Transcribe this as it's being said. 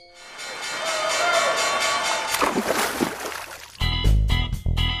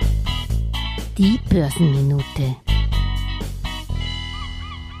Die Börsenminute.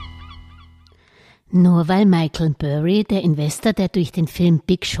 Nur weil Michael Burry, der Investor, der durch den Film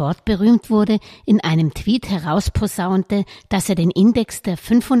Big Short berühmt wurde, in einem Tweet herausposaunte, dass er den Index der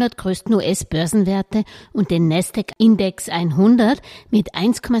 500 größten US-Börsenwerte und den Nasdaq-Index 100 mit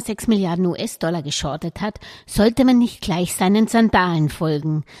 1,6 Milliarden US-Dollar geschortet hat, sollte man nicht gleich seinen Sandalen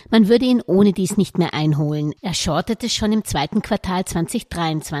folgen. Man würde ihn ohne dies nicht mehr einholen. Er shortete schon im zweiten Quartal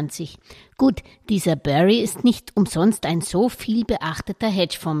 2023. Gut, dieser Burry ist nicht umsonst ein so viel beachteter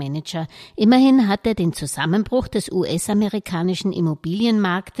Hedgefonds-Manager. Immerhin hat er den Zusammenbruch des US-amerikanischen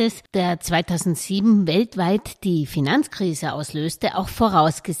Immobilienmarktes, der 2007 weltweit die Finanzkrise auslöste, auch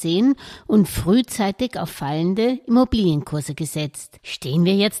vorausgesehen und frühzeitig auf fallende Immobilienkurse gesetzt. Stehen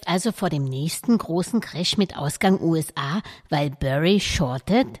wir jetzt also vor dem nächsten großen Crash mit Ausgang USA, weil Burry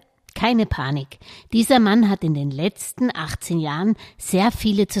shortet? Keine Panik. Dieser Mann hat in den letzten 18 Jahren sehr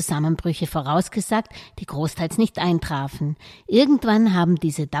viele Zusammenbrüche vorausgesagt, die großteils nicht eintrafen. Irgendwann haben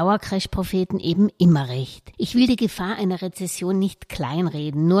diese Dauercrash-Propheten eben immer recht. Ich will die Gefahr einer Rezession nicht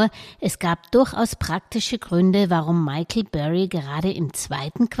kleinreden, nur es gab durchaus praktische Gründe, warum Michael Burry gerade im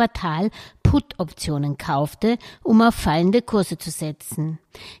zweiten Quartal Put-Optionen kaufte, um auf fallende Kurse zu setzen.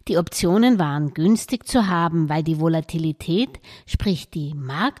 Die Optionen waren günstig zu haben, weil die Volatilität, sprich die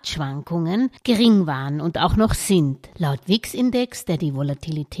Marktschwankungen, gering waren und auch noch sind. Laut VIX-Index, der die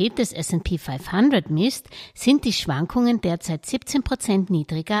Volatilität des S&P 500 misst, sind die Schwankungen derzeit 17%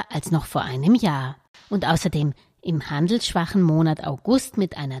 niedriger als noch vor einem Jahr. Und außerdem, im handelsschwachen Monat August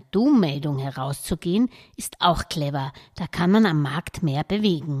mit einer Doom-Meldung herauszugehen, ist auch clever. Da kann man am Markt mehr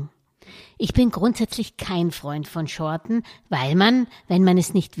bewegen. Ich bin grundsätzlich kein Freund von Shorten, weil man, wenn man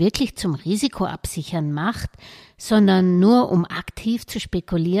es nicht wirklich zum Risikoabsichern macht, sondern nur um aktiv zu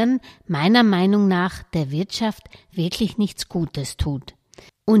spekulieren, meiner Meinung nach der Wirtschaft wirklich nichts Gutes tut.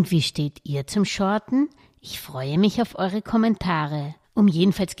 Und wie steht ihr zum Shorten? Ich freue mich auf eure Kommentare. Um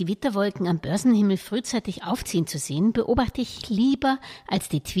jedenfalls Gewitterwolken am Börsenhimmel frühzeitig aufziehen zu sehen, beobachte ich lieber als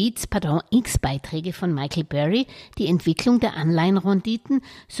die X-Beiträge von Michael Burry die Entwicklung der Anleihen-Renditen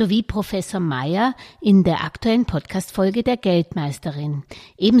sowie Professor Meyer in der aktuellen Podcastfolge der GELDMEISTERIN.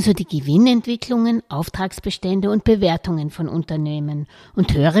 Ebenso die Gewinn-Entwicklungen, Auftragsbestände und Bewertungen von Unternehmen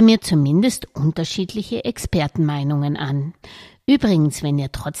und höre mir zumindest unterschiedliche Expertenmeinungen an. Übrigens, wenn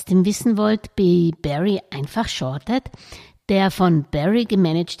ihr trotzdem wissen wollt, wie Burry einfach shortet, der von Burry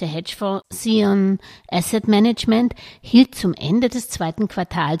gemanagte Hedgefonds Scion Asset Management hielt zum Ende des zweiten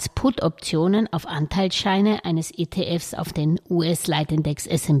Quartals Put-Optionen auf Anteilsscheine eines ETFs auf den US-Leitindex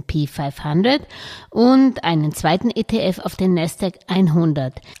S&P 500 und einen zweiten ETF auf den Nasdaq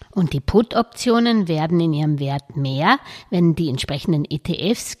 100. Und die Put-Optionen werden in ihrem Wert mehr, wenn die entsprechenden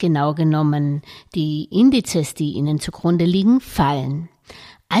ETFs, genau genommen die Indizes, die ihnen zugrunde liegen, fallen.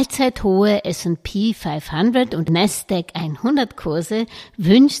 Allzeithohe S&P 500 und Nasdaq 100 Kurse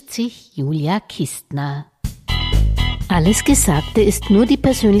wünscht sich Julia Kistner. Alles Gesagte ist nur die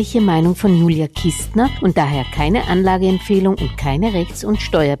persönliche Meinung von Julia Kistner und daher keine Anlageempfehlung und keine Rechts- und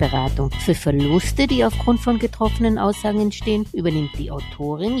Steuerberatung. Für Verluste, die aufgrund von getroffenen Aussagen entstehen, übernimmt die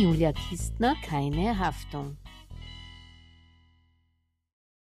Autorin Julia Kistner keine Haftung.